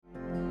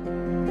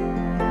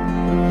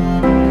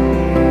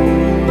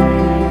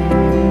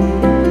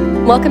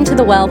Welcome to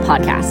the Well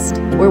podcast,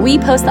 where we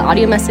post the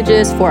audio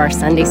messages for our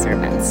Sunday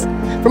sermons.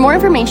 For more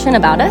information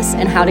about us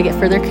and how to get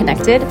further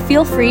connected,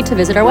 feel free to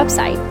visit our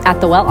website at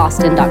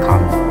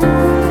thewellaustin.com.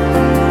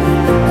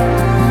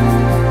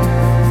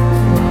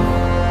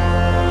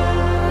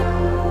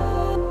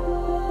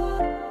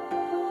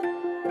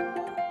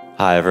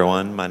 Hi,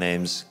 everyone. My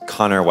name's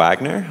Connor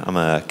Wagner. I'm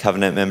a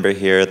covenant member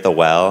here at the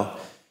Well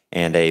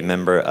and a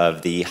member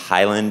of the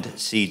Highland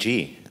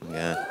CG. I'm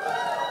going to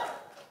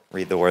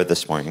read the word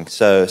this morning.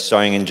 So,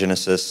 starting in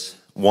Genesis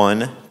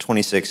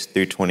 1:26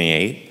 through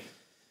 28,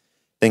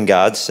 then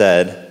God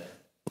said,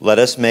 "Let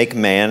us make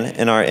man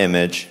in our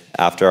image,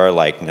 after our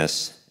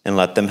likeness, and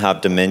let them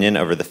have dominion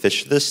over the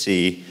fish of the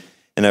sea,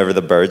 and over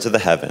the birds of the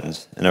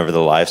heavens, and over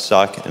the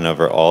livestock, and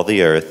over all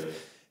the earth,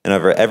 and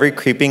over every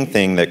creeping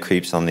thing that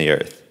creeps on the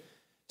earth."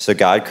 So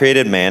God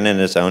created man in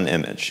his own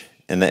image.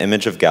 In the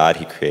image of God,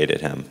 he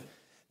created him.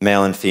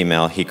 Male and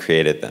female, he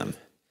created them.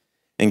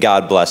 And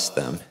God blessed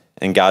them.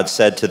 And God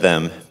said to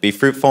them, "Be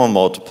fruitful and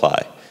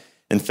multiply,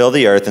 and fill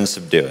the earth and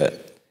subdue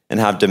it, and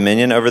have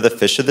dominion over the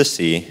fish of the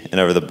sea, and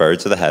over the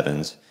birds of the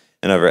heavens,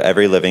 and over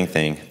every living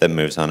thing that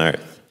moves on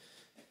earth."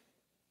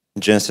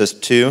 Genesis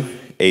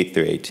 2:8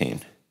 through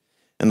 18.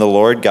 And the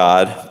Lord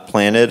God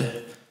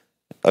planted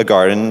a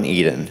garden in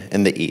Eden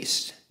in the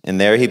east,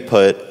 and there he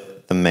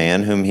put the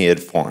man whom he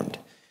had formed.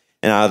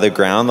 And out of the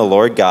ground the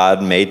Lord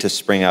God made to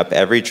spring up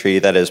every tree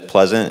that is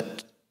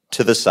pleasant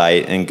to the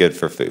sight and good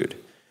for food.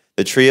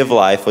 The tree of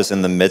life was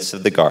in the midst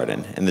of the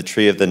garden, and the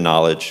tree of the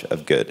knowledge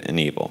of good and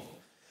evil.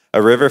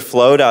 A river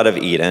flowed out of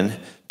Eden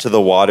to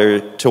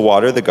water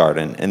the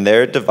garden, and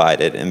there it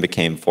divided and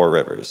became 4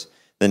 rivers.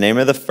 The name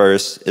of the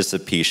first is the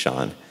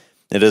Pishon.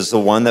 It is the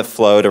one that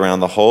flowed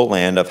around the whole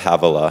land of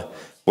Havilah,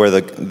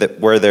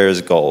 where there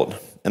is gold,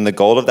 and the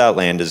gold of that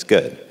land is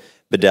good.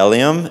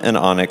 Bdellium and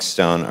onyx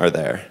stone are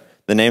there.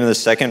 The name of the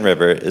second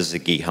river is the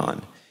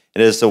Gihon.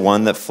 It is the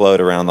one that flowed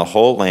around the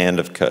whole land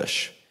of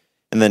Cush.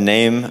 And the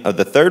name of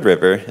the third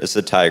river is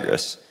the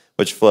Tigris,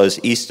 which flows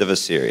east of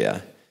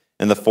Assyria.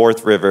 And the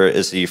fourth river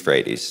is the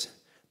Euphrates.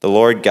 The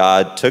Lord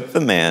God took the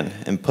man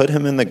and put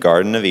him in the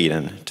Garden of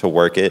Eden to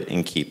work it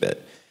and keep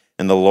it.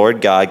 And the Lord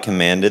God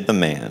commanded the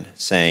man,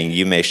 saying,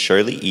 "You may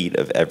surely eat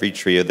of every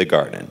tree of the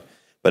garden,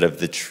 but of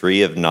the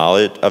tree of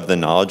the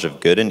knowledge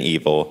of good and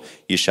evil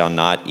you shall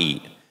not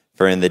eat.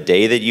 For in the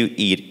day that you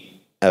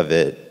eat of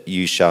it,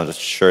 you shall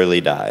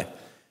surely die."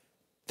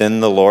 Then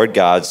the Lord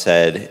God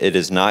said, "It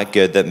is not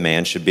good that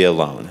man should be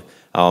alone.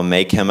 I will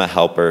make him a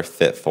helper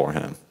fit for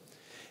him."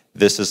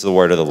 This is the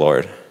word of the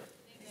Lord.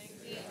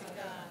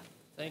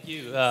 Thank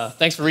you.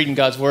 Thanks for reading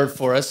God's word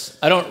for us.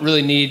 I don't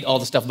really need all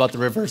the stuff about the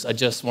rivers. I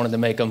just wanted to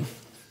make them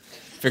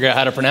figure out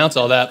how to pronounce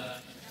all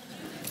that.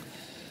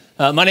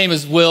 My name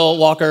is Will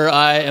Walker.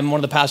 I am one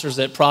of the pastors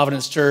at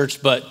Providence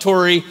Church, but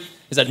Tori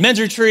is at men's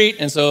retreat,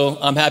 and so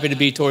I'm happy to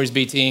be Tori's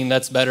B team.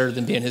 That's better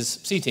than being his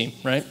C team,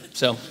 right?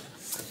 So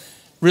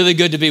really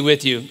good to be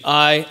with you.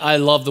 I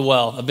love the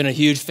Well. I've been a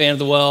huge fan of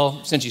the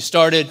Well since you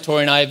started.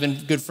 Tori and I have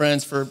been good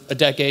friends for a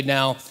decade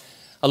now.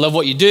 I love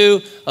what you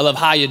do. I love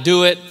how you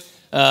do it.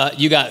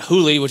 You got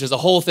Huli, which is a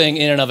whole thing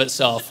in and of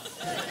itself.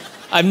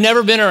 I've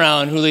never been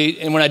around Huli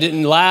and when I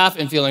didn't laugh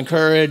and feel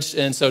encouraged,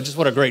 and so just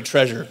what a great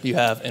treasure you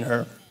have in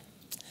her.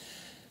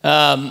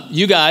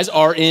 You guys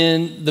are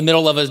in the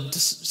middle of a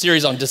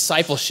series on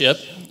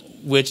discipleship,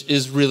 which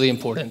is really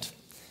important.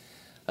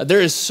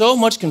 There is so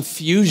much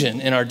confusion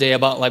in our day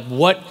about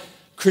what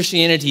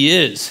Christianity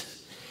is.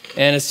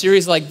 And a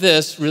series like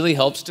this really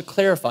helps to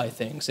clarify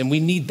things, and we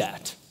need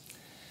that.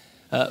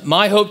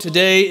 My hope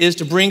today is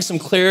to bring some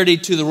clarity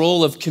to the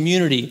role of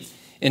community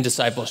in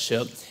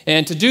discipleship.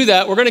 And to do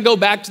that, we're going to go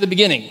back to the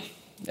beginning,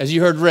 as you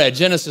heard read,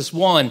 Genesis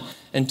 1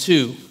 and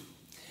 2.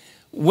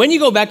 When you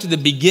go back to the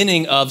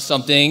beginning of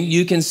something,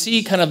 you can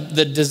see kind of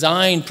the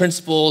design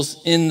principles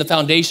in the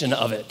foundation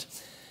of it.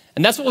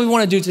 And that's what we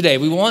want to do today.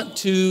 We want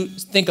to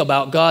think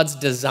about God's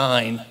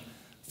design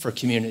for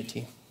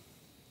community.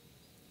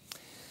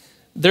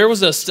 There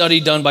was a study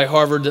done by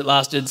Harvard that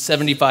lasted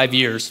 75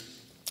 years.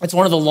 It's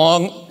one of the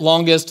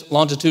longest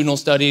longitudinal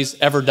studies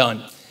ever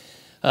done.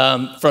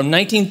 From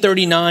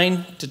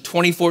 1939 to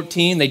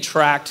 2014, they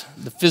tracked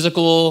the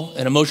physical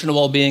and emotional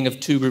well-being of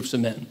 2 groups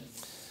of men.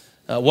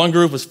 One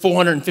group was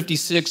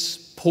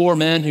 456 poor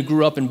men who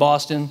grew up in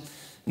Boston,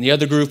 and the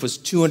other group was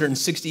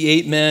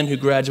 268 men who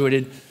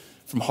graduated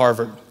from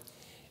Harvard.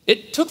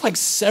 It took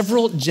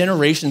several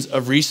generations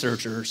of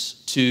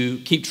researchers to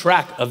keep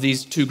track of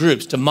these 2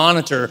 groups, to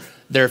monitor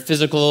their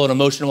physical and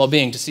emotional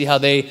well-being, to see how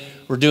they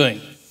were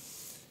doing.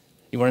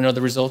 You want to know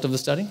the result of the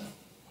study?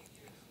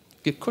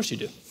 Of course you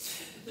do.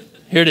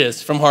 Here it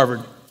is from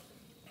Harvard.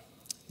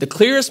 The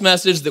clearest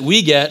message that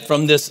we get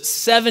from this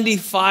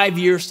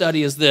 75-year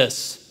study is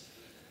this: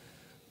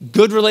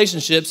 good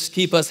relationships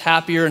keep us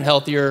happier and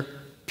healthier,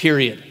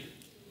 period.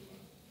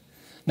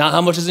 Not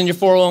how much is in your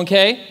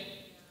 401k,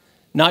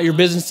 not your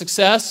business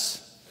success,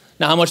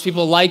 not how much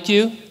people like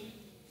you,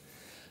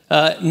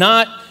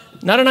 not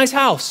a nice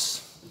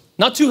house,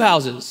 not 2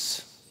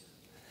 houses.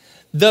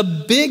 The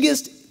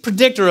biggest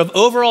predictor of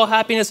overall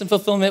happiness and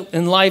fulfillment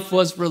in life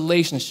was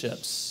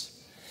relationships.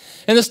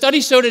 And the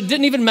study showed it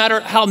didn't even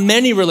matter how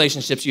many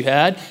relationships you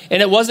had,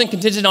 and it wasn't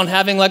contingent on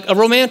having like a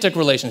romantic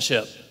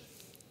relationship.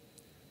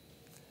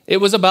 It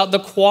was about the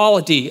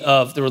quality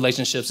of the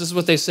relationships. This is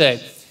what they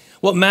say.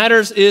 What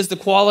matters is the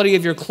quality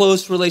of your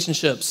close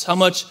relationships, how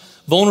much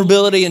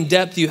vulnerability and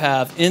depth you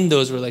have in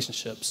those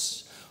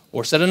relationships.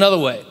 Or said another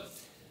way,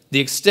 the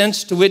extent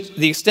to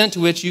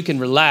which you can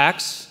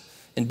relax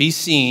and be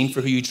seen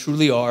for who you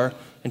truly are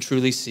and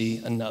truly see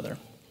another.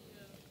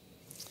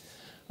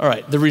 All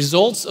right, the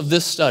results of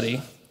this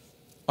study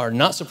are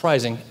not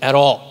surprising at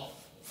all.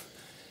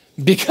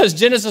 Because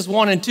Genesis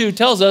 1 and 2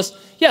 tells us,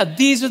 yeah,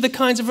 these are the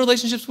kinds of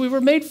relationships we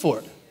were made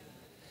for.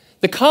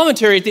 The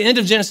commentary at the end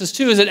of Genesis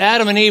 2 is that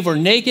Adam and Eve were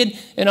naked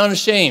and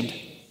unashamed.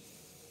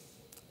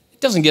 It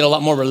doesn't get a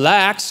lot more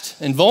relaxed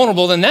and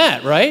vulnerable than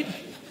that, right?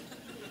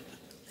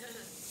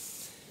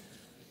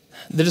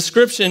 The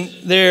description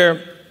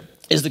there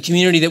is the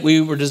community that we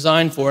were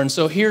designed for. And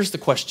so here's the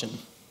question.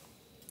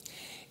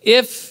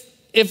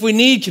 If we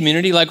need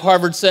community, like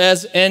Harvard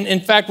says, and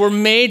in fact we're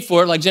made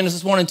for it, like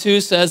Genesis 1 and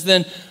 2 says,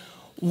 then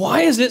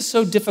why is it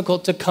so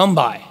difficult to come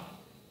by?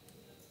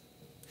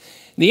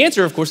 The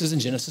answer, of course, is in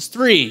Genesis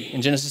 3.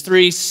 In Genesis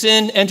 3,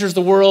 sin enters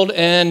the world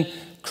and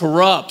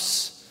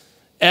corrupts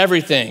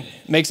everything,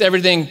 makes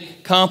everything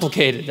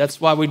complicated.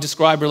 That's why we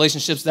describe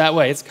relationships that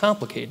way. It's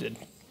complicated.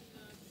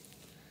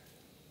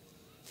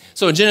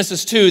 So in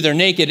Genesis 2, they're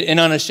naked and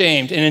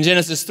unashamed. And in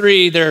Genesis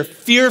 3, they're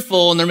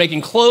fearful and they're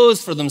making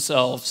clothes for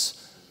themselves.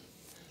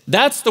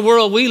 That's the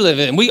world we live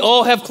in. We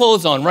all have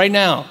clothes on right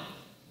now.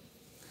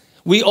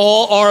 We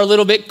all are a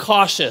little bit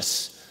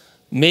cautious,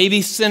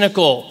 maybe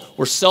cynical.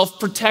 We're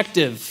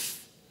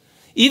self-protective.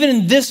 Even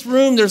in this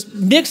room, there's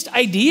mixed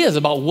ideas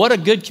about what a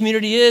good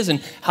community is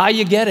and how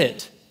you get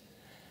it.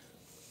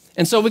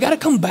 And so we got to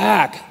come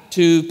back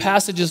to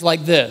passages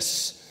like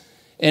this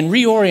and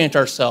reorient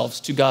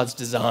ourselves to God's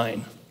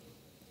design.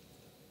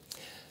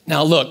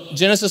 Now look,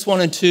 Genesis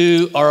 1 and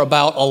 2 are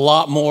about a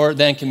lot more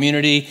than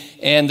community,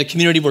 and the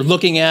community we're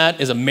looking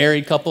at is a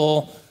married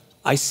couple.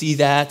 I see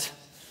that.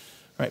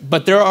 Right?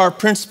 But there are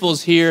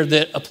principles here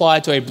that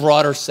apply to a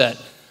broader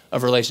set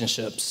of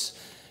relationships.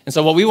 And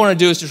so what we want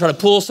to do is to try to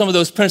pull some of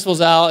those principles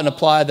out and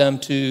apply them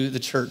to the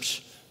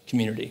church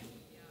community.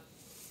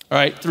 All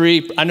right,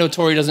 3, I know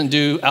Tori doesn't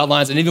do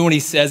outlines, and even when he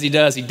says he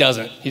does, he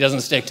doesn't. He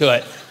doesn't stick to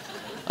it.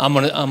 I'm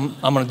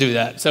gonna do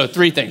that. So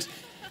 3 things.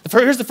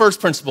 Here's the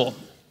first principle.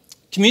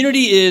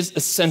 Community is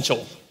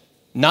essential,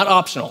 not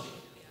optional.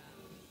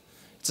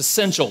 It's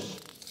essential,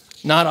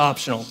 not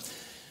optional.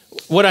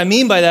 What I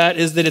mean by that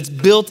is that it's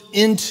built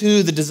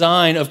into the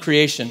design of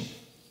creation.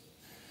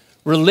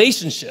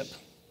 Relationship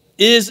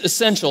is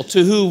essential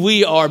to who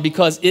we are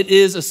because it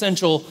is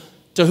essential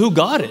to who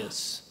God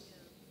is.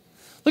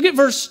 Look at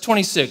verse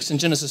 26 in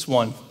Genesis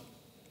 1.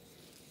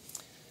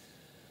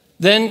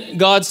 Then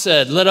God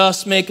said, "Let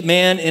us make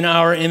man in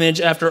our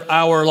image after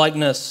our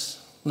likeness.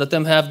 Let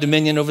them have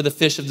dominion over the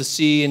fish of the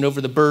sea and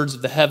over the birds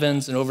of the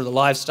heavens and over the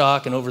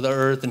livestock and over the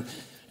earth and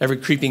every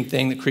creeping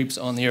thing that creeps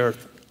on the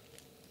earth."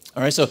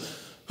 All right, so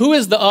who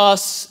is the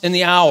us in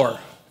the hour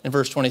in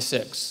verse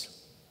 26?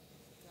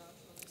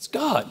 It's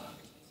God.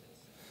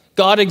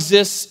 God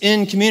exists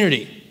in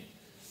community.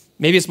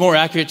 Maybe it's more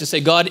accurate to say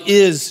God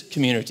is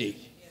community.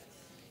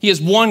 He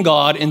is one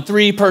God in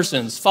 3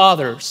 persons,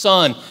 Father,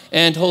 Son,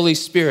 and Holy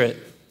Spirit.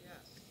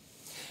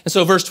 And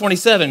so verse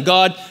 27,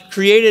 God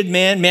created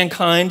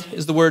mankind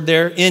is the word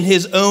there, in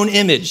his own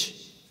image.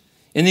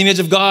 In the image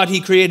of God, he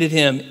created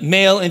him.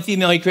 Male and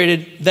female, he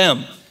created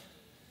them.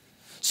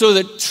 So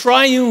the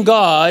triune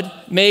God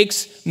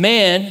makes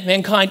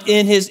mankind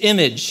in his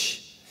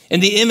image.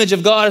 And the image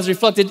of God is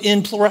reflected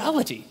in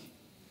plurality.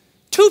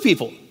 2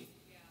 people.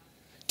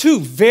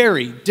 2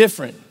 very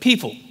different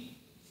people.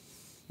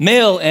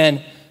 Male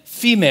and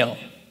female.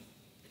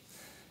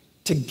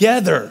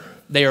 Together,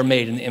 they are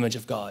made in the image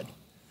of God.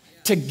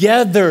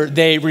 Together,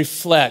 they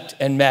reflect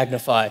and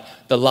magnify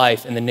the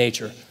life and the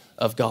nature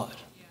of God.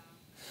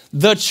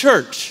 The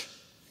church,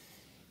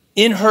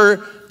 in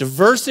her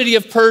diversity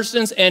of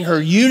persons and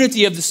her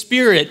unity of the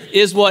Spirit,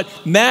 is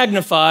what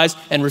magnifies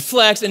and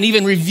reflects and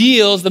even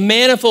reveals the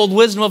manifold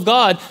wisdom of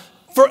God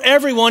for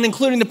everyone,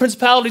 including the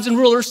principalities and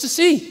rulers, to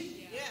see.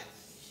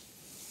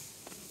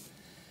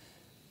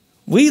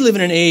 We live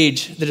in an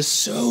age that is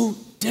so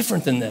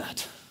different than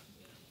that.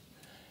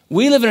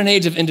 We live in an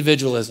age of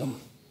individualism.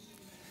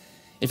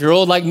 If you're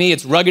old like me,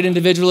 it's rugged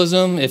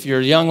individualism. If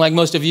you're young like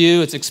most of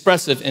you, it's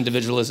expressive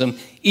individualism.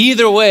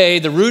 Either way,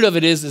 the root of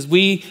it is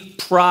we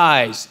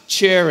prize,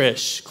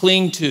 cherish,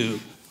 cling to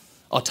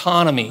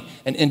autonomy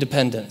and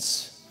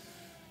independence.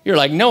 You're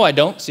like, no, I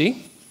don't,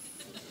 see?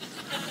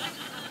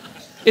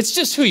 It's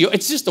just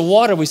it's just the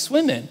water we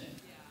swim in.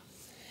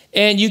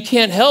 And you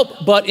can't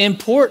help but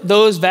import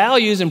those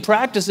values and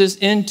practices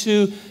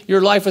into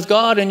your life with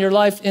God and your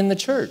life in the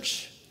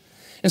church.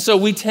 And so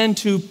we tend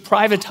to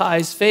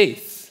privatize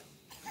faith.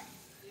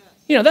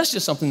 You know, that's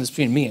just something that's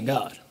between me and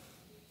God.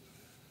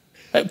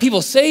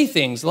 People say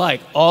things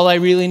like, all I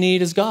really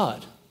need is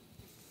God.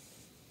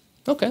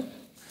 Okay.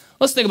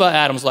 Let's think about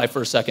Adam's life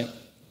for a second.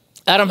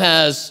 Adam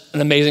has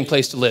an amazing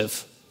place to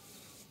live.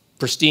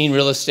 Pristine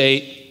real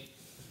estate,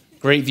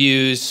 great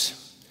views.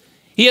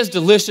 He has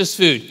delicious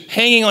food,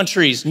 hanging on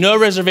trees, no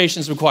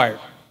reservations required.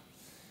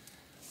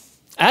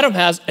 Adam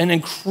has an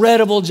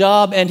incredible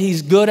job and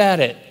he's good at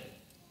it.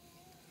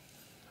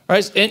 All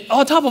right, and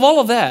on top of all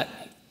of that,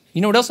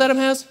 you know what else Adam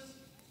has?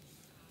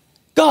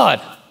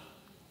 God.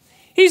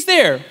 He's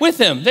there with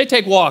him. They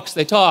take walks,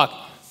 they talk.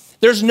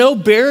 There's no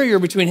barrier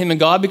between him and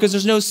God because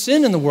there's no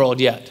sin in the world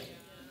yet.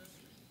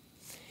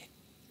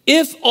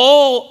 If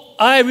all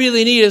I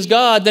really need is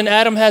God, then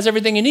Adam has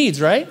everything he needs,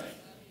 right?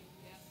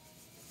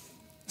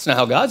 That's not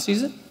how God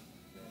sees it.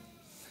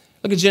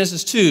 Look at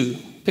Genesis 2,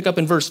 pick up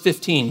in verse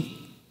 15.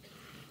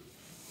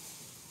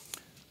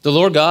 The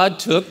Lord God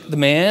took the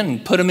man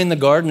and put him in the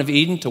Garden of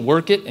Eden to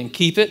work it and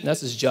keep it.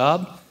 That's his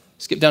job.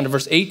 Skip down to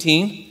verse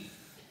 18.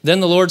 Then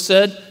the Lord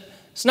said,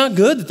 it's not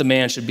good that the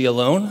man should be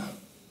alone.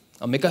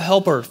 I'll make a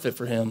helper fit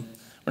for him.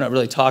 We're not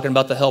really talking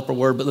about the helper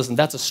word, but listen,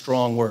 that's a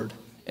strong word.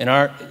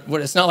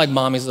 It's not like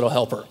mommy's little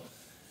helper.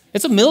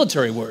 It's a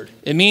military word.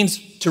 It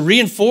means to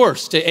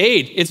reinforce, to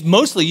aid. It's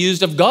mostly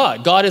used of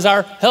God. God is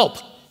our help.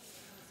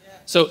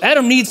 So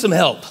Adam needs some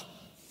help.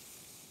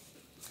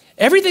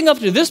 Everything up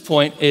to this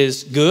point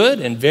is good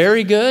and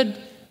very good,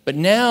 but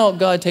now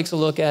God takes a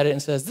look at it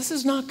and says, this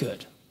is not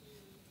good.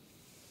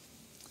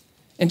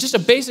 And just a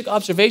basic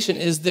observation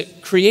is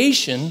that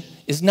creation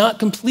is not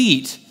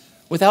complete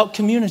without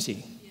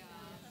community.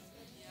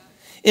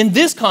 In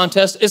this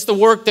context, it's the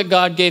work that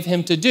God gave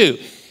him to do.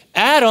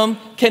 Adam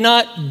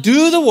cannot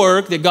do the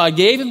work that God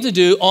gave him to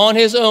do on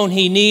his own.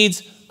 He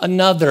needs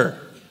another.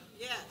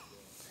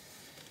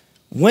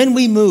 When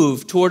we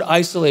move toward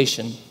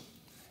isolation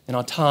and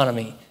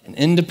autonomy and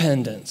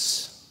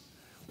independence,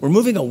 we're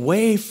moving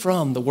away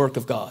from the work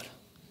of God.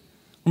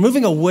 We're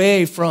moving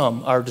away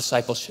from our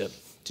discipleship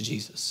to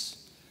Jesus.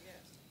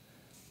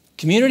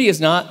 Community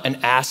is not an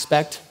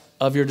aspect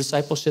of your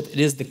discipleship. It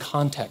is the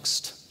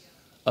context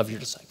of your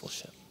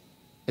discipleship.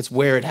 It's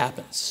where it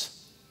happens.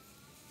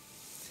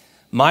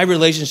 My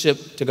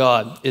relationship to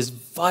God is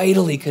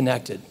vitally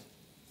connected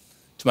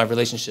to my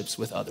relationships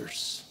with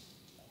others.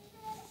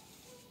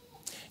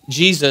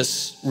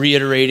 Jesus,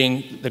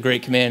 reiterating the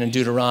great command in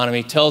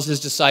Deuteronomy, tells his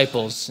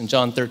disciples in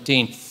John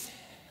 13,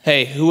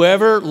 hey,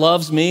 whoever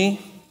loves me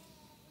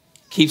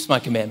keeps my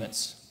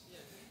commandments.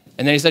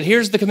 And then he said,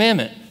 here's the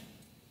commandment.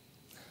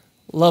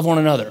 Love one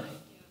another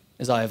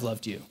as I have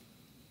loved you.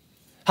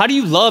 How do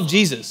you love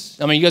Jesus?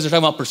 I mean, you guys are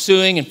talking about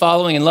pursuing and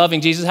following and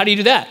loving Jesus. How do you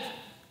do that?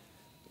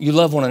 You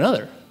love one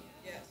another.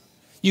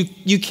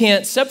 You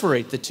can't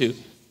separate the two.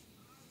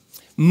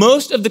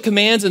 Most of the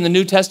commands in the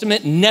New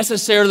Testament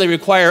necessarily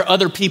require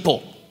other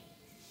people.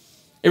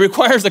 It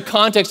requires the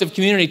context of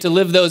community to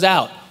live those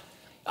out.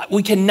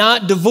 We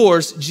cannot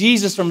divorce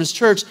Jesus from his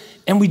church,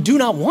 and we do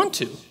not want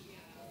to.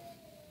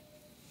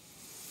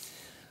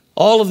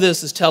 All of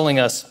this is telling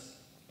us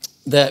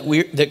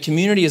that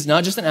community is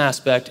not just an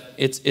aspect,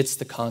 it's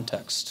the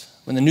context.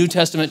 When the New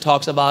Testament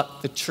talks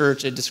about the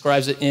church, it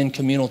describes it in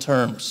communal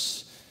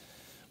terms.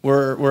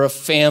 We're a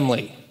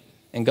family,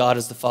 and God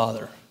is the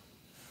Father.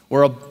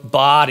 We're a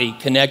body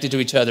connected to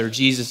each other.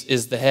 Jesus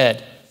is the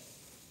head.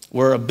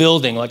 We're a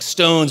building, like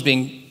stones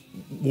being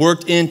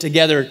worked in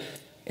together,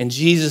 and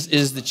Jesus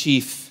is the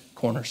chief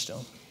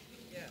cornerstone.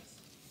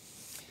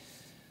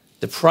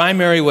 The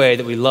primary way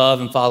that we love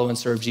and follow and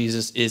serve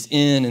Jesus is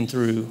in and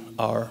through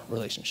our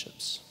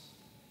relationships.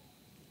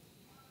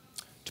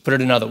 To put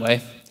it another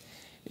way,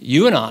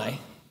 you and I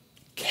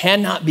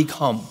cannot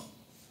become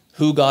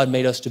who God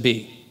made us to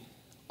be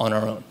on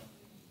our own.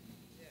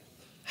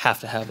 Have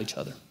to have each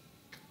other.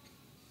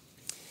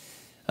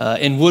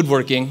 In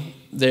woodworking,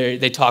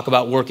 they talk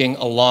about working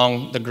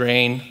along the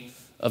grain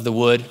of the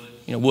wood.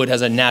 You know, wood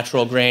has a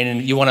natural grain,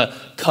 and you want to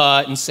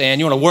cut and sand.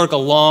 You want to work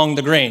along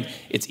the grain.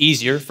 It's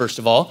easier, first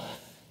of all,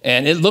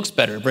 and it looks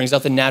better. It brings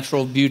out the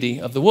natural beauty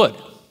of the wood.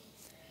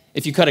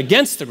 If you cut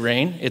against the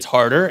grain, it's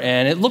harder,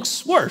 and it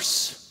looks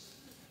worse.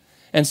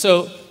 And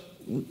so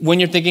when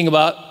you're thinking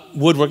about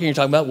woodworking, you're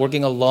talking about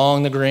working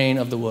along the grain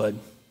of the wood.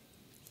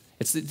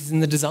 It's in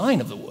the design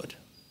of the wood.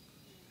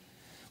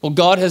 Well,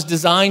 God has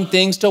designed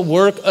things to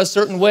work a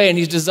certain way, and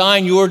he's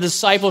designed your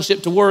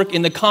discipleship to work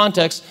in the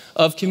context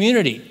of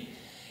community.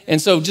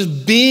 And so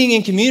just being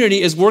in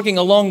community is working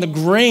along the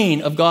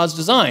grain of God's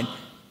design.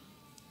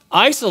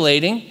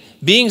 Isolating,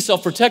 being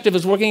self-protective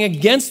is working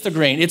against the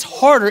grain. It's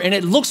harder and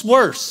it looks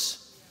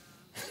worse.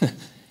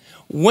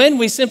 When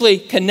we simply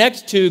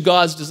connect to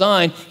God's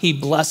design, he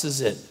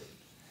blesses it.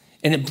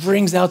 And it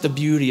brings out the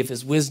beauty of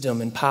his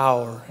wisdom and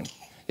power. And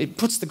it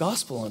puts the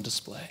gospel on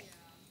display.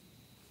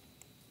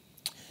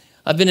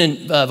 I've been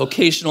in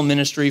vocational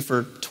ministry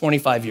for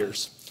 25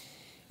 years,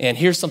 and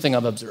here's something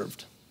I've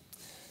observed.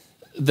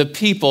 The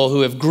people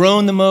who have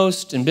grown the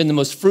most and been the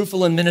most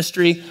fruitful in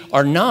ministry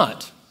are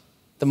not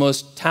the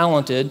most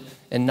talented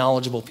and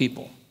knowledgeable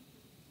people.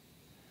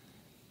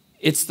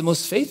 It's the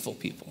most faithful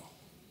people.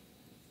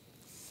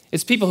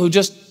 It's people who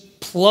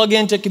just plug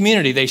into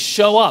community. They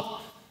show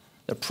up.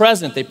 They're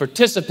present, they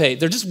participate.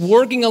 They're just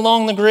working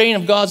along the grain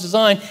of God's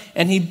design,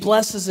 and he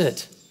blesses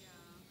it.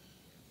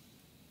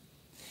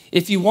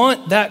 If you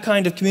want that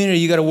kind of community,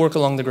 you got to work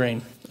along the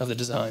grain of the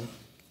design.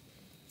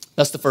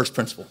 That's the first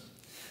principle.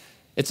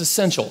 It's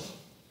essential,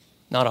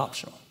 not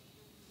optional.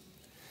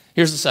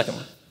 Here's the second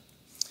one.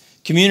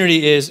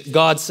 Community is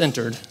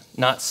God-centered,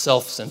 not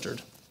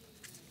self-centered.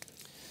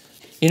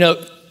 You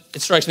know,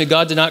 it strikes me,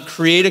 God did not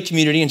create a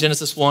community in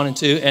Genesis 1 and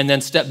 2 and then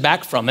step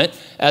back from it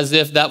as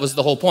if that was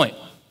the whole point.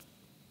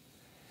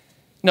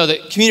 No, the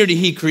community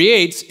he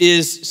creates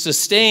is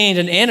sustained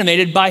and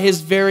animated by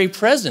his very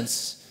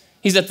presence.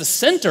 He's at the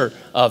center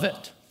of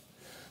it.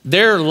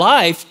 Their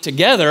life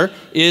together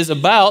is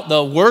about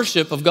the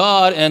worship of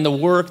God and the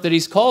work that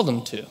he's called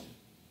them to.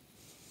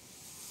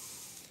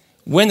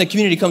 When the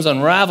community comes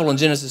unraveled in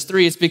Genesis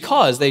 3, it's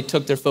because they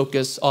took their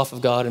focus off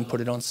of God and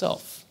put it on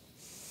self.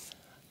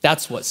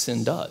 That's what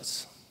sin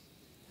does.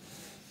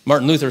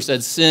 Martin Luther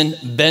said, sin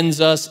bends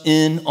us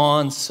in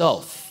on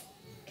self.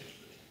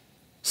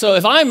 So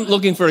if I'm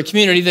looking for a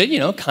community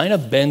that, kind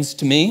of bends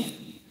to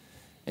me,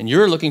 and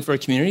you're looking for a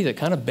community that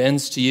kind of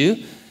bends to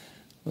you,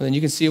 well, then you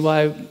can see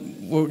why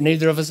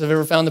neither of us have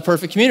ever found the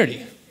perfect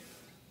community.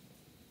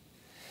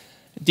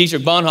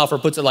 Dietrich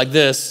Bonhoeffer puts it like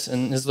this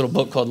in his little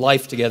book called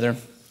Life Together. And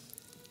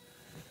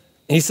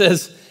he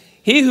says,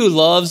 he who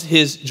loves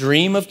his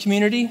dream of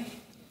community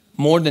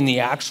more than the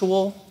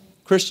actual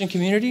Christian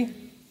community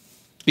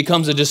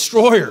becomes a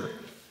destroyer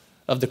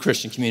of the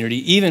Christian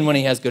community, even when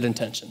he has good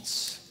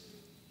intentions.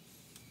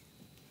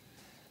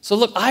 So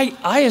look,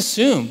 I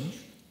assume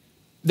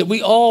that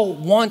we all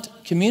want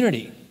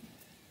community.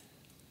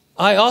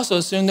 I also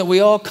assume that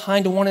we all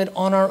kind of want it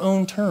on our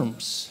own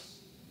terms.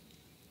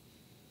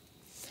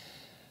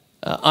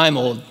 I'm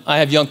old. I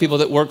have young people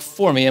that work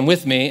for me and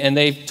with me, and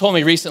they've told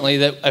me recently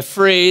that a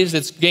phrase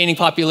that's gaining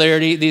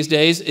popularity these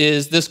days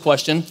is this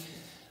question,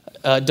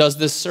 does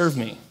this serve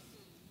me?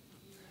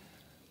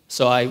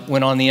 So I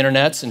went on the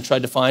internet and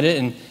tried to find it,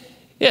 and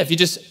if you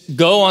just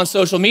go on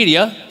social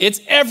media, it's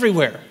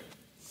everywhere.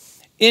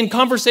 In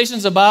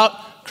conversations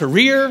about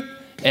career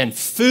and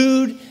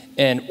food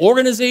and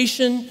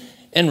organization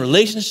and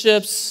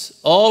relationships,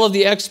 all of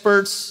the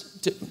experts,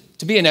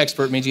 to be an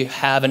expert means you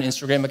have an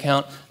Instagram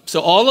account. So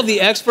all of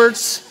the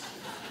experts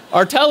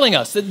are telling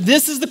us that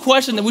this is the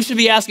question that we should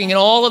be asking in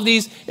all of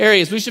these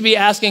areas. We should be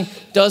asking,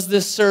 does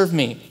this serve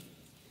me?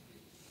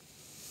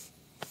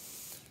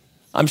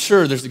 I'm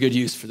sure there's a good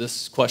use for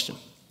this question,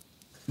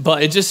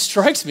 but it just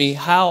strikes me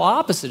how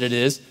opposite it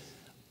is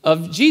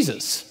of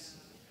Jesus,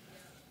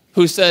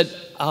 who said,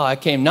 I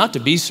came not to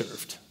be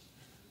served,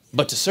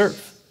 but to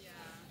serve.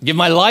 Give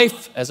my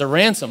life as a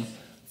ransom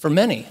for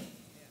many.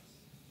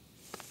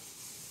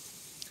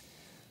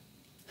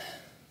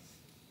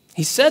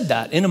 He said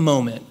that in a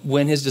moment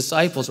when his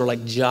disciples were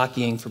like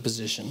jockeying for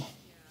position.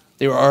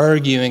 They were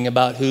arguing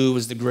about who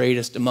was the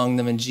greatest among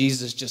them, and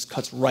Jesus just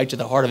cuts right to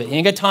the heart of it. He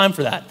ain't got time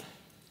for that.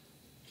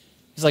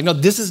 He's like, no,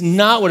 this is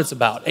not what it's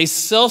about. A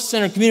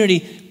self-centered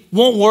community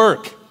won't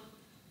work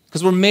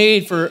because we're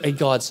made for a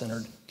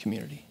God-centered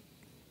community.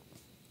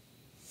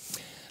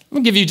 I'm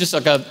going to give you just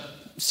like a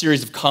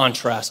series of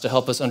contrasts to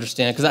help us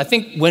understand, because I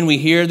think when we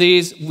hear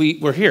these,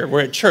 we're here, we're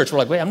at church, we're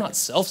like, wait, I'm not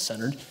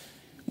self-centered.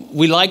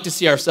 We like to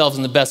see ourselves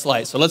in the best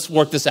light. So let's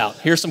work this out.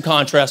 Here's some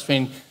contrast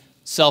between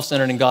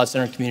self-centered and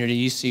God-centered community.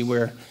 You see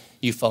where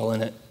you fall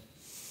in it.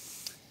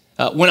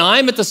 When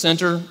I'm at the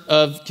center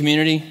of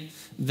community,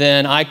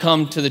 then I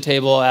come to the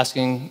table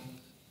asking,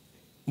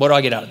 what do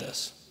I get out of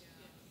this?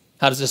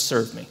 How does this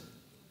serve me?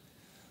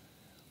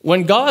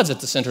 When God's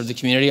at the center of the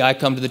community, I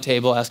come to the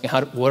table asking,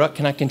 what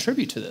can I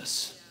contribute to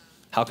this?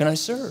 How can I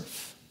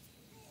serve?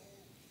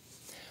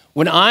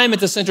 When I'm at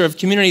the center of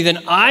community, then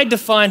I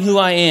define who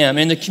I am.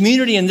 And the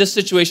community in this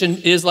situation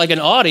is like an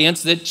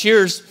audience that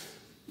cheers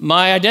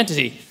my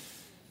identity,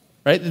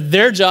 right?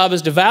 Their job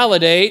is to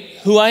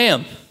validate who I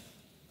am,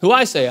 who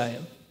I say I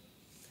am.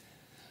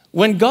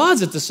 When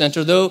God's at the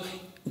center, though,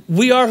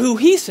 we are who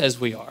he says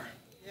we are.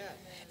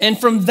 And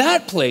from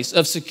that place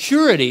of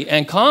security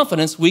and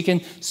confidence, we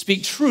can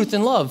speak truth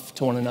and love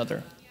to one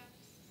another.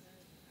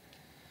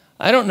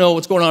 I don't know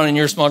what's going on in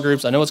your small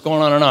groups. I know what's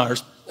going on in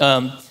ours.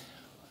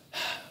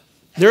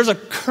 There's a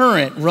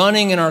current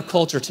running in our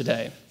culture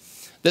today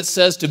that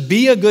says to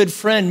be a good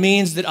friend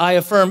means that I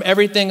affirm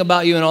everything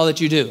about you and all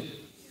that you do.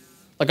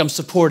 Like I'm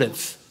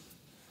supportive.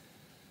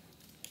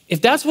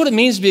 If that's what it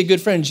means to be a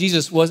good friend,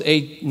 Jesus was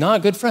a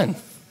not good friend.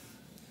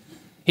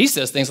 He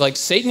says things like,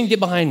 Satan, get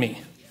behind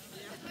me.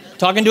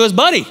 Talking to his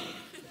buddy.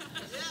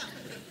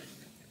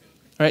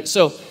 Right?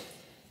 So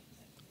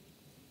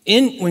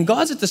when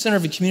God's at the center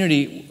of a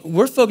community,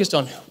 we're focused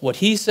on what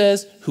he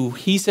says, who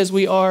he says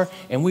we are,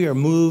 and we are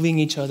moving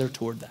each other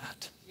toward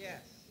that. Yes.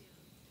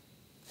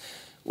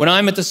 When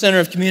I'm at the center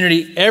of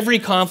community, every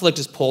conflict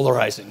is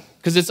polarizing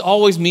because it's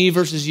always me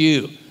versus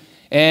you.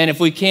 And if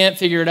we can't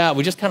figure it out,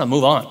 we just kind of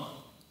move on.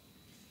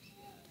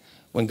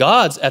 When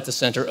God's at the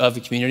center of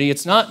the community,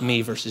 it's not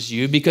me versus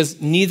you because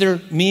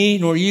neither me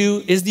nor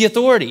you is the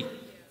authority.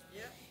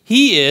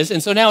 He is,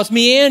 and so now it's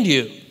me and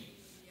you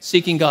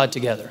seeking God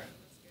together.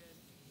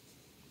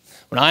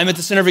 When I'm at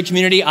the center of a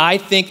community, I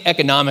think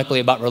economically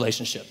about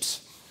relationships.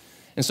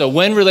 And so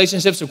when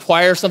relationships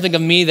require something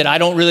of me that I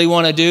don't really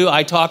want to do,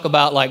 I talk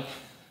about like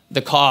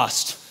the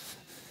cost,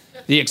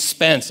 the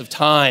expense of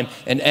time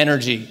and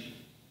energy.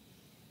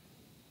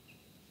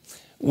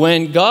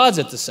 When God's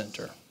at the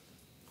center,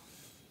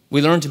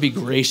 we learn to be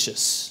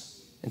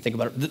gracious and think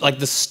about it. Like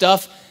the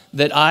stuff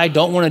that I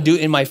don't want to do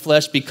in my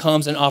flesh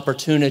becomes an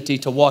opportunity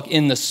to walk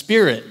in the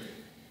Spirit.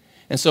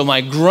 And so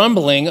my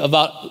grumbling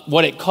about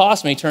what it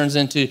cost me turns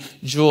into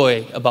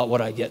joy about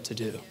what I get to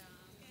do.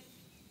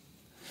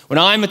 When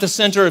I'm at the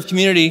center of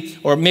community,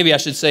 or maybe I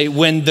should say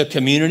when the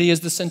community is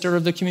the center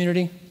of the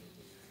community,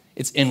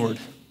 it's inward.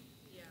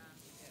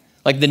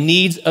 Like the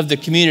needs of the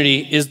community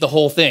is the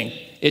whole thing.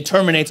 It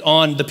terminates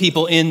on the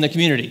people in the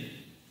community.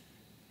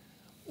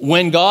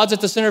 When God's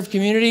at the center of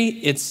community,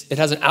 it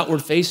has an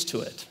outward face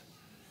to it.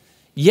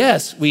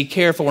 Yes, we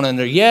care for one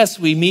another. Yes,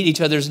 we meet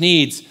each other's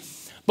needs,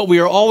 but we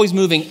are always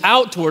moving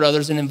out toward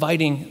others and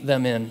inviting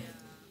them in.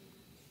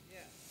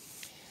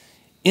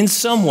 In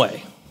some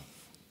way,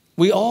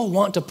 we all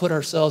want to put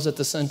ourselves at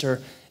the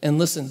center, and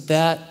listen,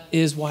 that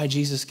is why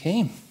Jesus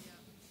came.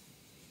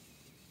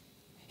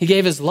 He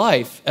gave his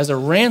life as a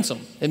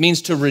ransom. It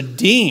means to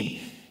redeem,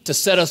 to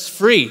set us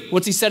free.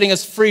 What's he setting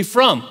us free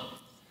from?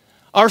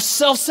 Our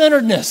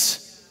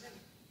self-centeredness.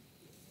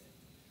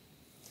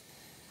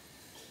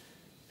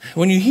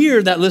 When you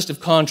hear that list of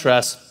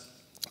contrasts,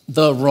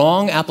 the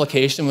wrong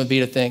application would be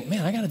to think,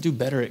 man, I got to do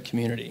better at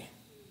community.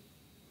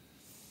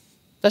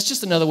 That's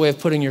just another way of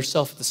putting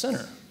yourself at the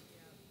center.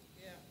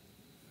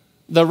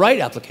 The right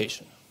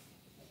application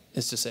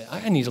is to say,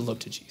 I need to look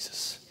to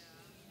Jesus.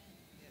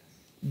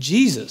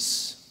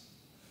 Jesus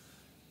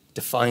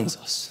defines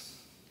us.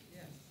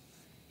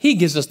 He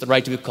gives us the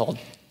right to be called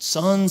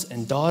sons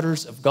and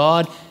daughters of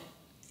God.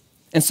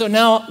 And so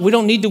now we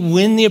don't need to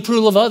win the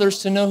approval of others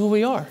to know who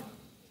we are.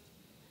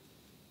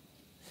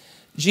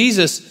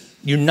 Jesus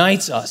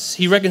unites us.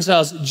 He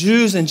reconciles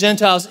Jews and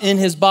Gentiles in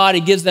his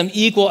body, gives them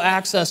equal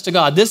access to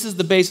God. This is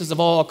the basis of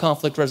all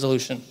conflict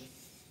resolution.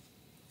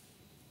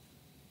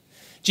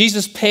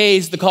 Jesus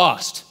pays the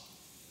cost,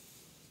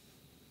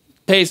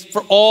 pays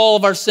for all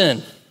of our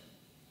sin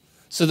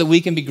so that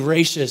we can be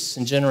gracious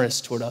and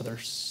generous toward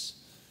others.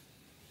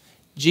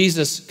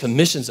 Jesus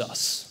commissions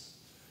us,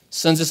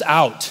 sends us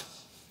out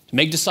to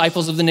make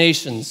disciples of the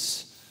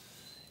nations.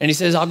 And he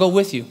says, I'll go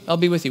with you. I'll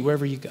be with you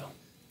wherever you go.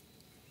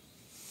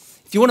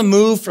 If you want to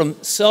move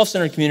from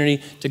self-centered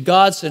community to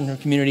God-centered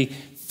community,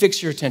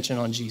 fix your attention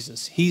on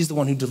Jesus. He's the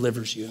one who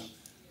delivers you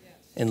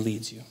and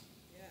leads you.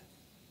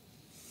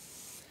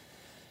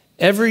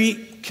 Every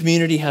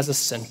community has a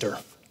center.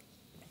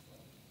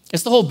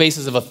 It's the whole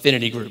basis of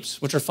affinity groups,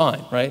 which are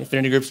fine, right?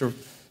 Affinity groups are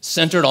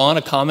centered on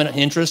a common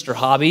interest or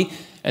hobby,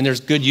 and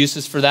there's good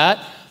uses for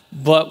that.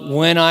 But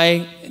when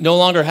I no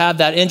longer have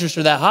that interest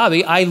or that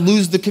hobby, I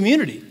lose the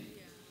community.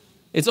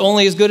 It's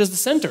only as good as the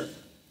center.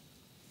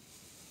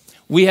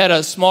 We had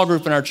a small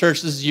group in our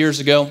church, this is years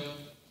ago.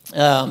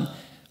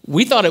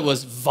 We thought it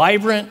was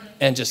vibrant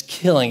and just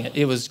killing it.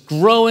 It was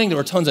growing. There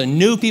were tons of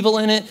new people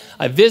in it.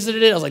 I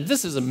visited it. I was like,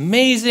 this is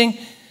amazing.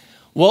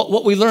 Well,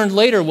 what we learned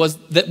later was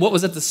that what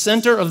was at the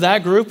center of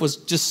that group was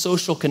just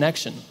social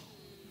connection.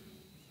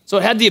 So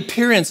it had the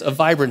appearance of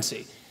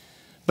vibrancy,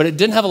 but it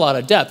didn't have a lot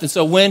of depth. And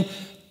so when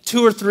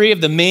 2 or 3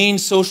 of the main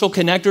social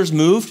connectors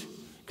moved,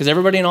 because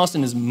everybody in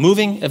Austin is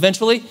moving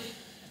eventually,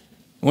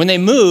 when they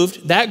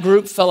moved, that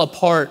group fell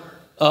apart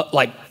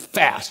like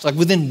fast, like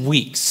within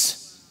weeks.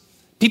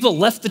 People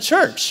left the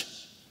church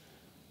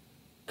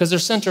because their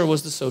center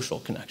was the social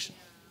connection.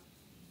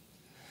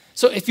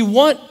 So if you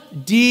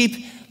want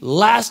deep,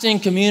 lasting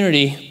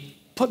community,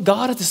 put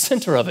God at the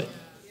center of it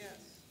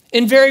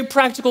in very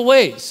practical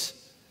ways.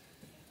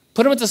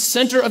 Put him at the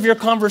center of your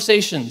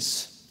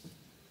conversations.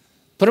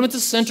 Put him at the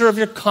center of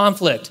your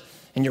conflict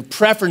and your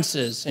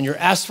preferences and your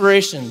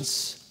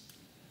aspirations.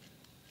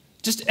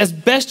 Just as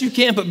best you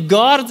can, put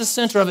God at the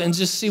center of it and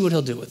just see what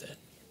he'll do with it.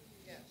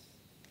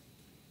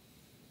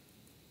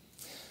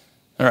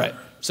 All right,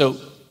 so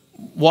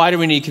why do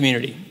we need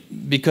community?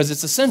 Because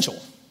it's essential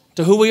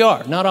to who we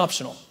are, not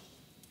optional.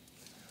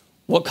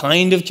 What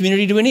kind of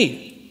community do we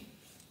need?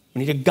 We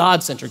need a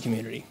God-centered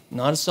community,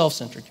 not a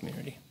self-centered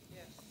community.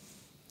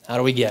 How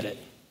do we get it?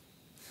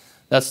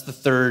 That's the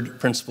third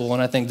principle,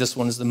 and I think this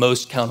one is the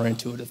most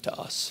counterintuitive to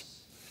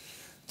us.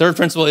 Third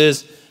principle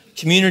is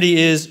community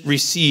is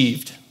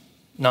received,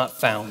 not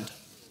found.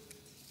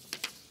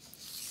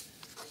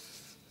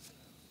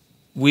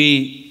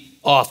 We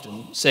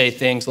often say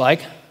things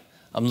like,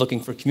 I'm looking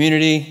for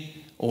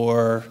community,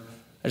 or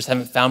I just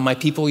haven't found my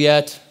people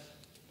yet.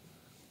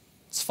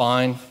 It's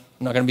fine.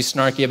 I'm not going to be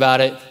snarky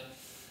about it.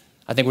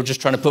 I think we're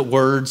just trying to put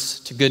words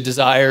to good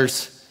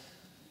desires.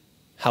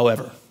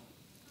 However,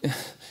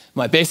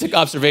 my basic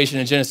observation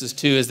in Genesis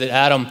 2 is that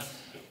Adam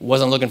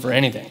wasn't looking for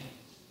anything.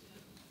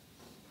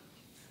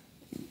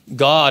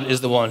 God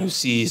is the one who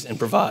sees and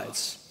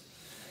provides.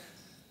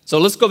 So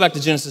let's go back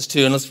to Genesis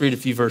 2 and let's read a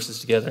few verses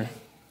together.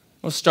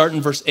 We'll start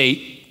in verse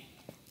 8.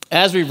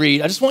 As we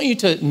read, I just want you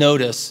to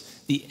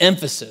notice the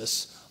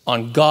emphasis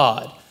on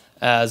God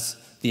as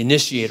the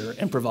initiator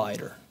and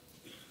provider.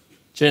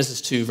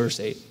 Genesis 2, verse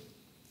 8.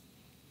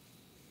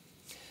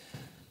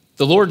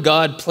 The Lord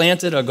God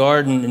planted a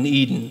garden in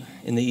Eden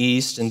in the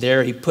east, and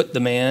there he put the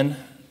man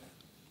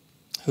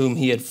whom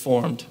he had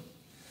formed.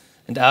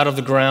 And out of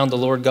the ground the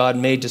Lord God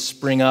made to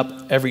spring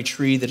up every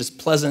tree that is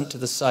pleasant to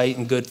the sight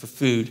and good for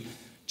food.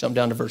 Jump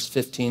down to verse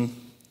 15.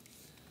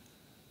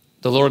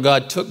 The Lord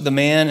God took the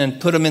man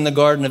and put him in the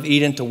Garden of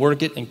Eden to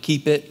work it and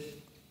keep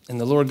it. And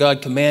the Lord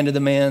God commanded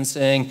the man,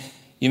 saying,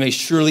 you may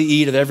surely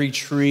eat of every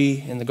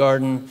tree in the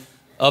garden.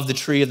 Of the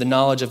tree of the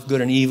knowledge of good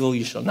and evil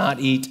you shall not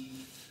eat,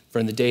 for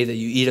in the day that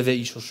you eat of it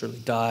you shall surely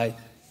die.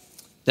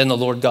 Then the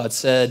Lord God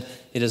said,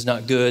 it is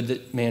not good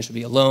that man should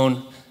be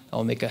alone. I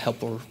will make a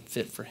helper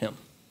fit for him.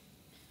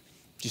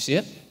 Do you see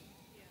it?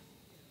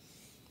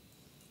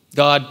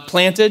 God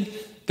planted,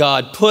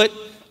 God put,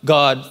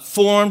 God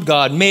formed,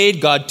 God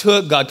made, God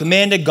took, God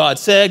commanded, God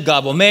said,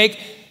 God will make.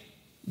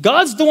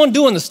 God's the one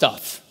doing the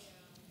stuff.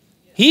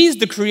 He's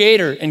the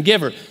creator and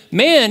giver.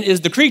 Man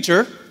is the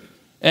creature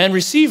and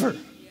receiver.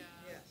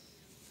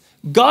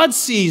 God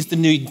sees the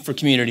need for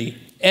community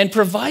and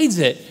provides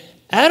it.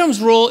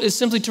 Adam's role is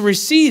simply to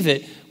receive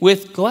it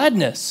with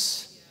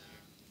gladness.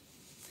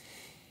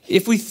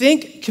 If we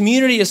think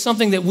community is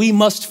something that we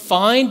must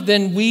find,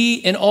 then we,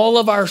 in all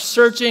of our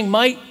searching,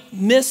 might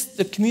miss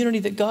the community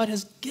that God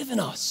has given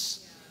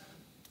us.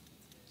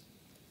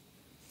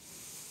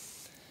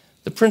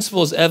 The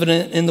principle is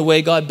evident in the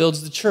way God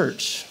builds the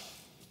church.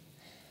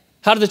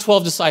 How did the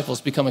 12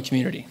 disciples become a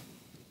community?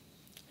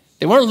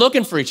 They weren't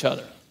looking for each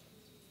other.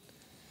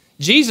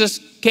 Jesus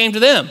came to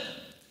them.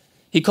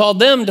 He called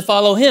them to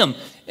follow him.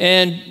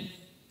 And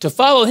to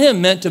follow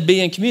him meant to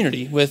be in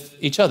community with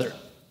each other.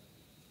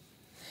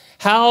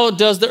 How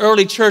does the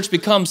early church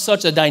become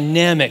such a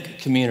dynamic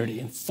community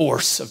and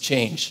force of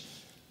change?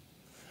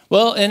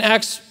 Well, in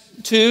Acts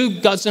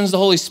 2, God sends the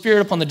Holy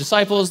Spirit upon the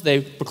disciples.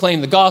 They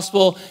proclaim the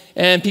gospel,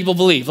 and people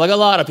believe, like a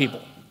lot of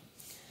people.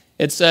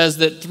 It says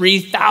that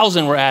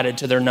 3,000 were added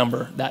to their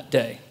number that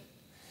day.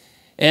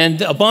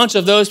 And a bunch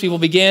of those people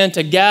began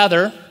to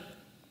gather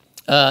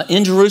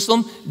in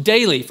Jerusalem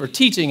daily for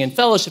teaching and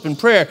fellowship and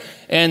prayer.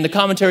 And the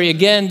commentary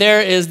again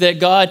there is that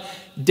God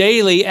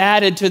daily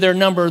added to their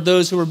number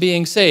those who were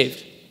being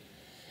saved.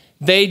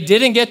 They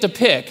didn't get to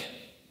pick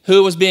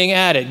who was being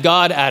added.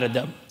 God added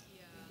them.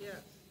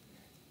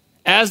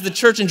 As the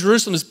church in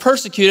Jerusalem is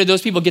persecuted,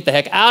 those people get the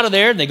heck out of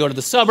there and they go to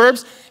the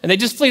suburbs and they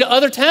just flee to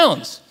other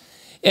towns.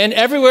 And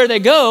everywhere they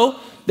go,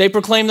 they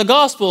proclaim the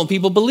gospel and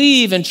people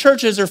believe and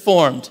churches are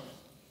formed.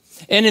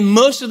 And in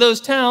most of those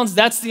towns,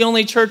 that's the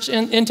only church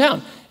in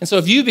town. And so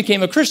if you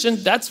became a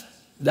Christian,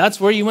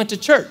 that's where you went to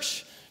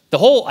church. The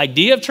whole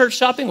idea of church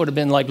shopping would have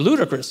been like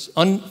ludicrous,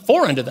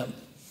 foreign to them.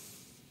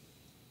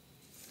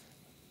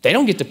 They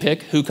don't get to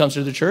pick who comes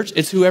to the church.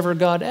 It's whoever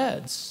God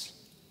adds.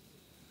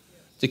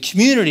 The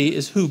community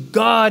is who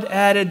God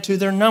added to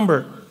their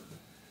number.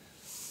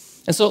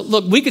 And so,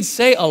 look, we could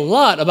say a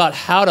lot about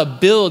how to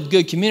build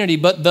good community,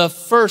 but the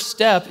first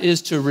step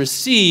is to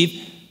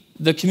receive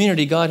the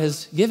community God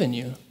has given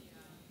you.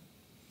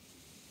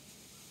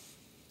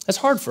 That's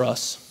hard for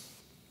us.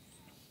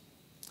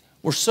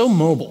 We're so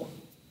mobile.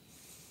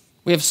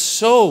 We have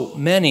so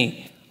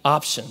many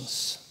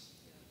options.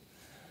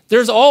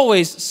 There's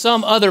always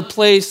some other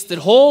place that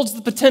holds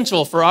the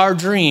potential for our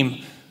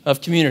dream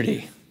of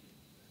community.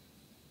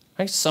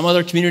 Right? Some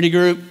other community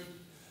group,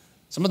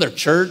 some other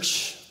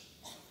church.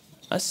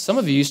 Some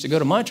of you used to go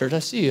to my church. I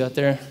see you out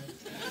there.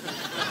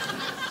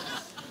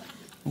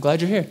 I'm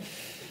glad you're here.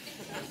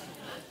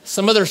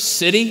 Some other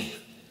city.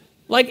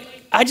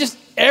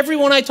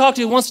 Everyone I talk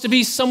to wants to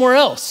be somewhere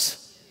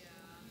else.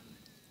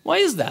 Why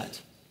is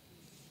that?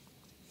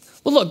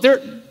 Well, look,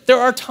 there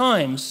are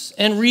times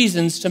and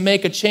reasons to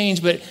make a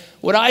change, but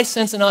what I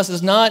sense in us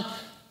is not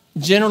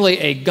generally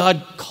a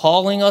God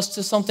calling us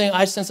to something.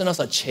 I sense in us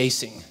a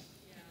chasing.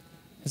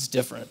 It's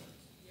different.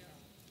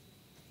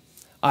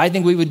 I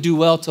think we would do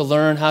well to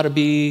learn how to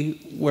be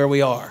where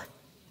we are,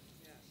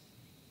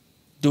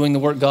 doing the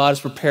work God has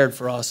prepared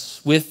for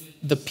us with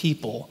the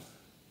people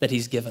that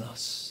he's given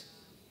us.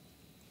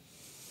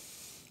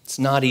 It's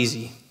not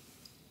easy.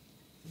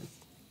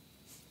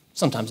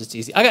 Sometimes it's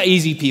easy. I got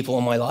easy people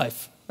in my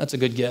life. That's a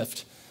good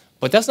gift.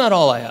 But that's not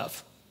all I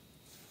have.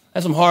 I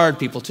have some hard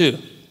people too,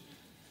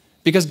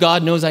 because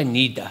God knows I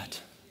need that.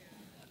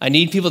 I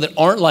need people that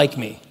aren't like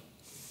me.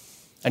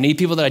 I need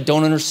people that I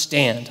don't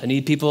understand. I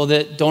need people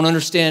that don't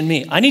understand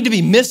me. I need to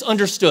be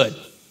misunderstood.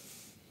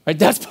 Right?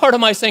 That's part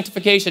of my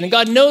sanctification, and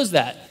God knows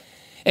that.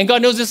 And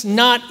God knows it's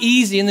not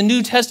easy, and the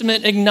New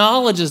Testament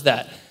acknowledges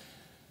that.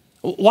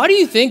 Why do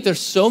you think there's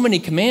so many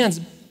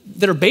commands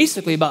that are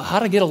basically about how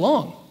to get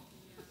along?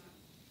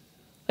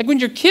 Like when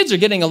your kids are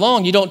getting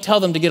along, you don't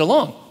tell them to get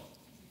along.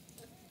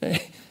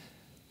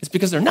 It's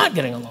because they're not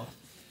getting along.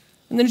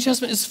 And the New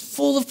Testament is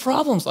full of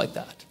problems like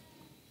that.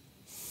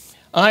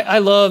 I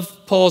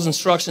love Paul's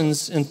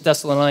instructions in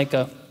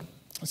Thessalonica.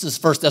 This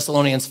is 1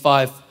 Thessalonians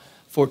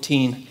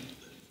 5:14.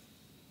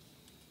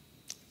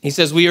 He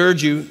says, we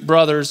urge you,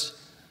 brothers,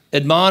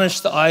 admonish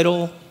the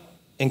idle,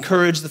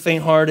 encourage the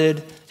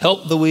faint-hearted,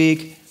 help the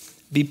weak,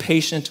 be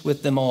patient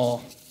with them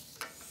all.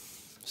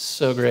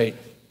 So great.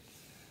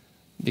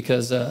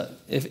 Because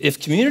if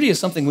community is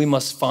something we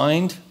must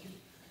find,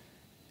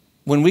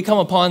 when we come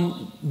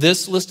upon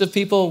this list of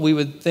people, we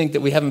would think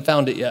that we haven't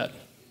found it yet.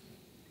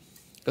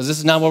 Because this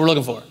is not what we're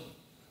looking for.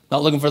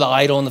 Not looking for the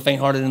idle and the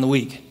faint-hearted and the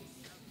weak.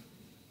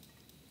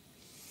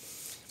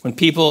 When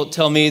people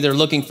tell me they're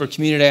looking for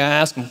community, I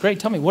ask them, great,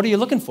 tell me, what are you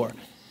looking for?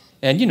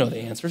 And you know the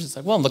answers. It's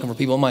like, well, I'm looking for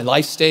people in my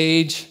life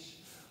stage,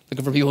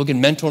 looking for people who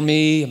can mentor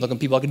me, I'm looking for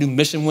people I can do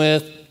mission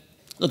with,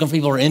 looking for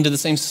people who are into the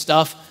same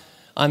stuff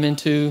I'm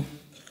into.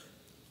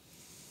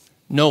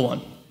 No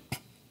one,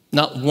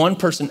 not one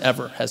person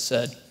ever has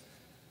said,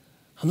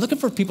 I'm looking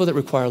for people that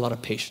require a lot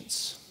of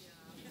patience.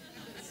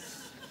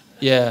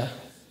 Yeah.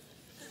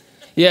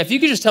 Yeah, if you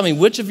could just tell me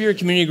which of your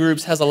community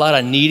groups has a lot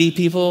of needy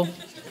people,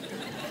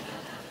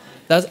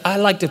 I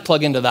like to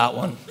plug into that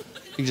one.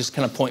 You just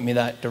kind of point me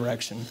that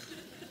direction.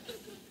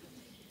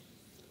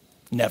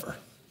 Never.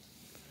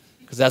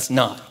 Because that's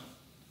not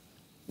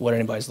what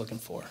anybody's looking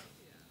for.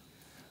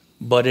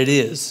 But it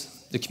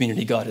is the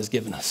community God has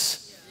given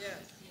us.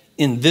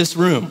 In this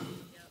room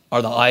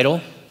are the idle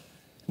and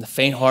the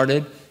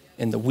faint-hearted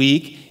and the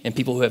weak and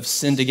people who have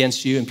sinned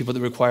against you and people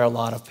that require a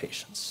lot of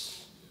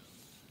patience.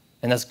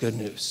 And that's good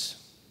news.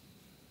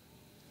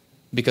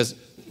 Because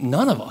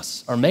none of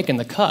us are making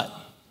the cut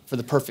for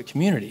the perfect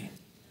community.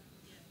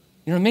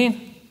 You know what I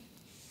mean?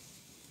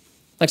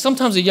 Like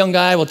sometimes a young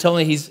guy will tell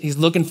me he's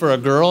looking for a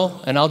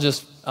girl, and I'll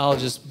just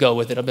go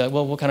with it. I'll be like,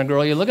 well, what kind of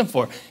girl are you looking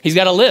for? He's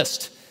got a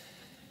list.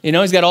 You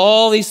know, he's got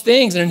all these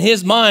things, and in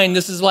his mind,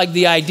 this is like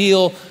the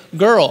ideal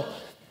girl.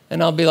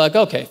 And I'll be like,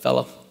 okay,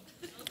 fella,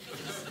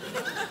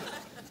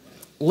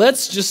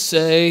 let's just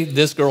say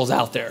this girl's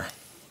out there.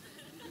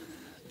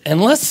 And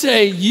let's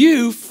say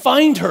you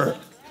find her.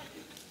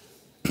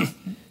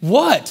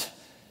 What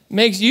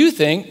makes you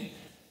think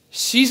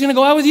she's going to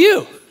go out with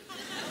you?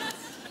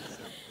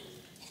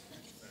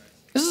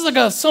 This is like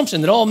an assumption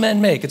that all men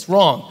make. It's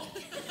wrong.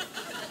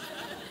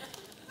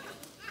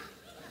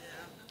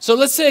 So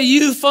let's say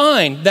you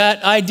find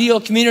that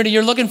ideal community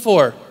you're looking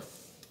for.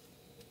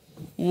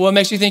 What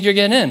makes you think you're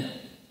getting in?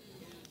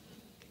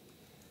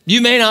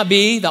 You may not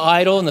be the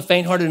idle and the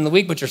faint-hearted and the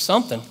weak, but you're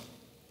something.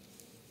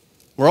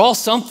 We're all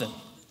something.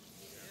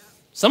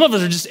 Some of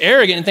us are just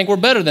arrogant and think we're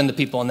better than the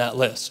people on that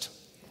list.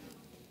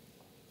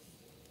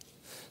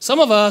 Some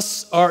of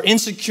us are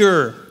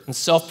insecure and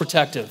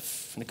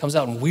self-protective, and it comes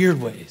out in weird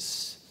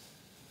ways.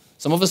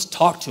 Some of us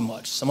talk too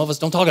much. Some of us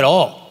don't talk at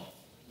all.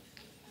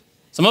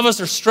 Some of us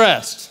are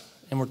stressed,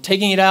 and we're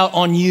taking it out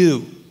on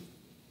you.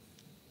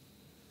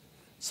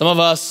 Some of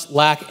us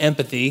lack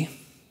empathy.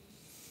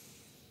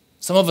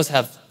 Some of us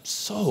have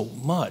so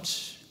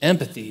much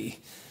empathy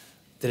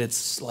that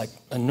it's like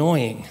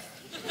annoying.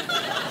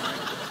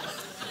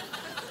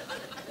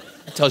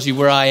 It tells you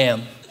where I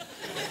am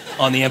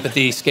on the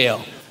empathy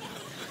scale.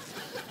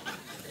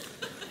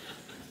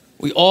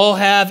 We all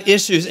have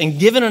issues, and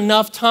given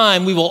enough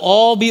time, we will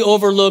all be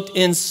overlooked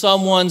in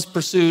someone's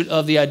pursuit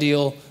of the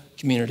ideal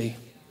community.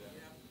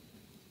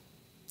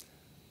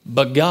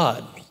 But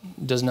God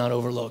does not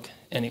overlook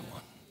anyone.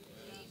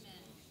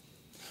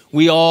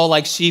 We all,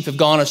 like sheep, have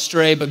gone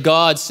astray, but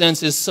God sends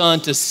his Son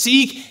to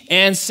seek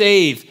and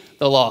save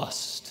the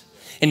lost.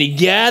 And he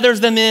gathers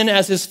them in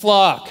as his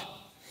flock.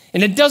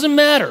 And it doesn't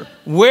matter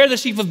where the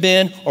sheep have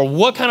been or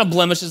what kind of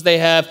blemishes they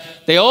have.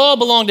 They all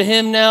belong to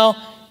him now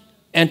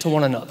and to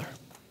one another.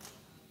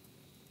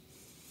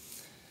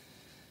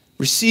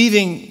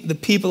 Receiving the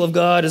people of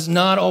God is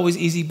not always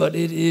easy, but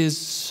it is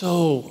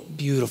so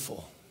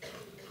beautiful.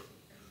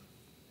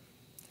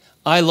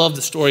 I love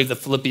the story of the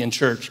Philippian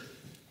church.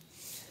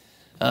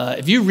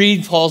 If you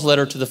read Paul's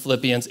letter to the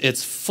Philippians,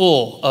 it's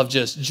full of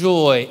just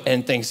joy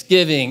and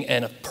thanksgiving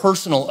and a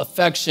personal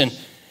affection.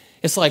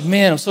 It's like,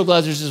 man, I'm so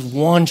glad there's just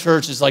one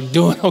church that's like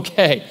doing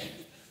okay.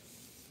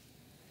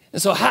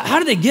 And so how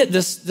did they get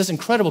this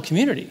incredible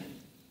community?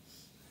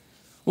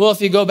 Well,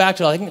 if you go back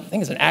to, I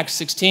think it's in Acts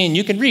 16,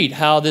 you can read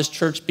how this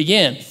church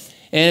began.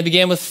 And it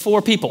began with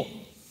 4 people.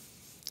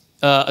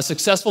 A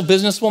successful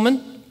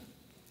businesswoman,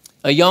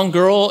 a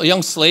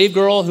young slave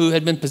girl who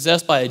had been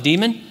possessed by a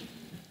demon,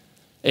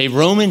 a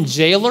Roman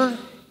jailer,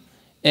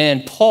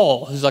 and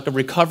Paul, who's like a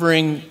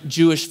recovering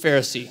Jewish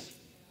Pharisee.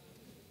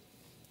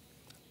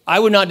 I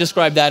would not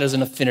describe that as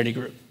an affinity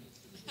group.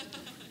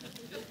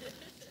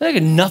 They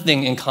had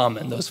nothing in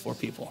common, those 4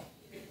 people,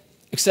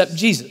 except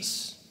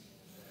Jesus.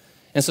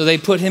 And so they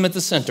put him at the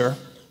center.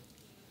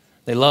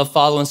 They love,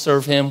 follow, and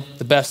serve him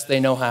the best they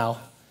know how.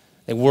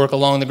 They work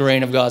along the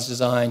grain of God's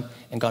design,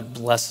 and God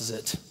blesses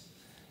it.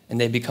 And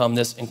they become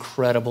this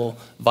incredible,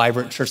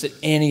 vibrant church that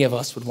any of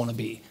us would want to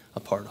be a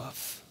part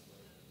of.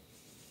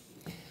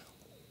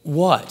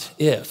 What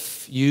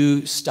if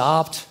you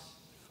stopped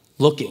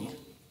looking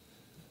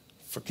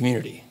for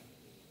community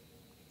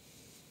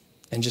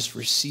and just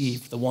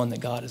received the one that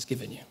God has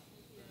given you?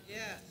 Yeah.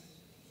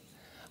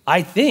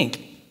 I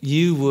think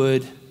you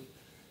would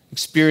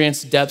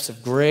experience depths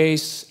of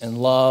grace and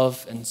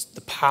love and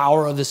the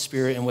power of the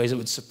Spirit in ways that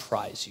would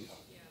surprise you.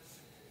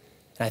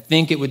 And I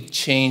think it would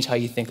change how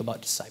you think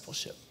about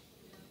discipleship.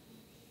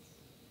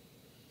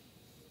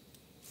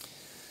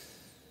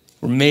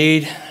 We're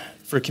made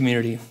for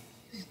community.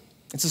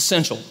 It's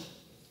essential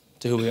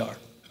to who we are.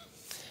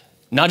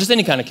 Not just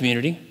any kind of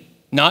community,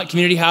 not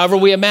community however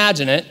we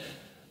imagine it,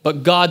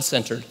 but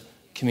God-centered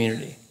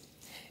community.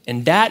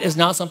 And that is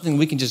not something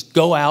we can just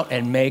go out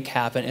and make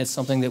happen. It's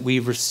something that we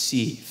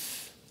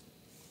receive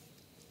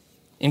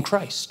in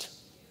Christ.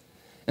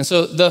 And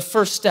so the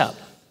first step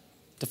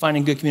to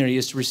finding good community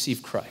is to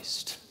receive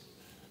Christ.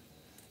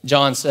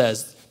 John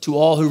says, to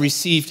all who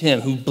received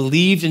him, who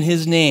believed in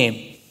his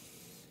name,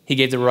 he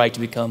gave the right to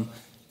become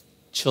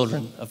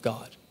children of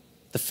God,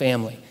 the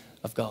family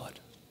of God.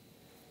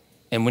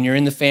 And when you're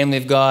in the family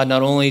of God,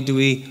 not only do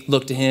we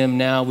look to him,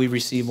 now we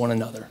receive one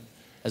another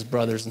as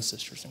brothers and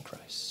sisters in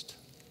Christ.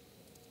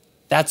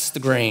 That's the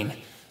grain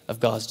of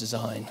God's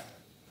design.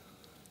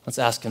 Let's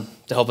ask him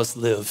to help us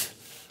live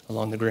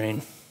along the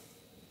grain.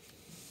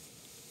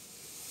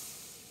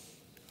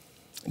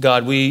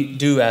 God, we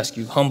do ask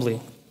you humbly.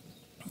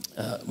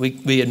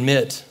 We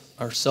admit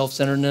our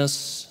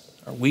self-centeredness,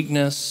 our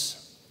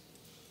weakness.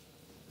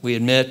 We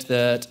admit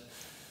that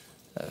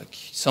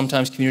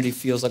sometimes community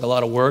feels like a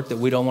lot of work that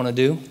we don't want to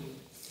do.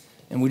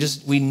 And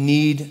we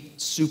need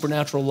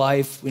supernatural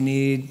life. We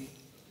need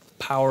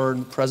power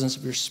and the presence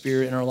of your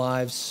Spirit in our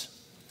lives.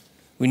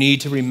 We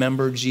need to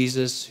remember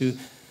Jesus who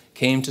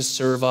came to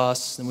serve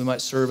us, and we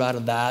might serve out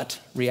of that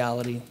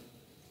reality.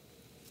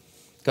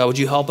 God, would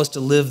you help us to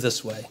live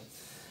this way?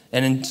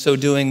 And in so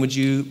doing, would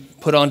you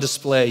put on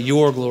display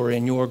your glory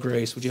and your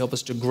grace? Would you help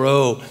us to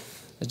grow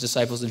as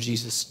disciples of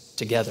Jesus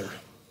together?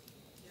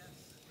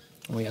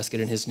 And we ask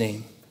it in his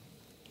name.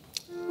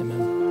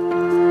 Amen.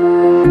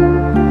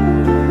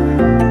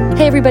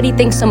 Hey everybody,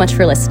 thanks so much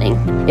for listening.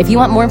 If you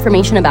want more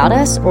information about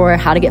us or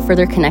how to get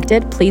further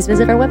connected, please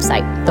visit our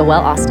website,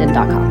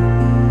 thewellaustin.com.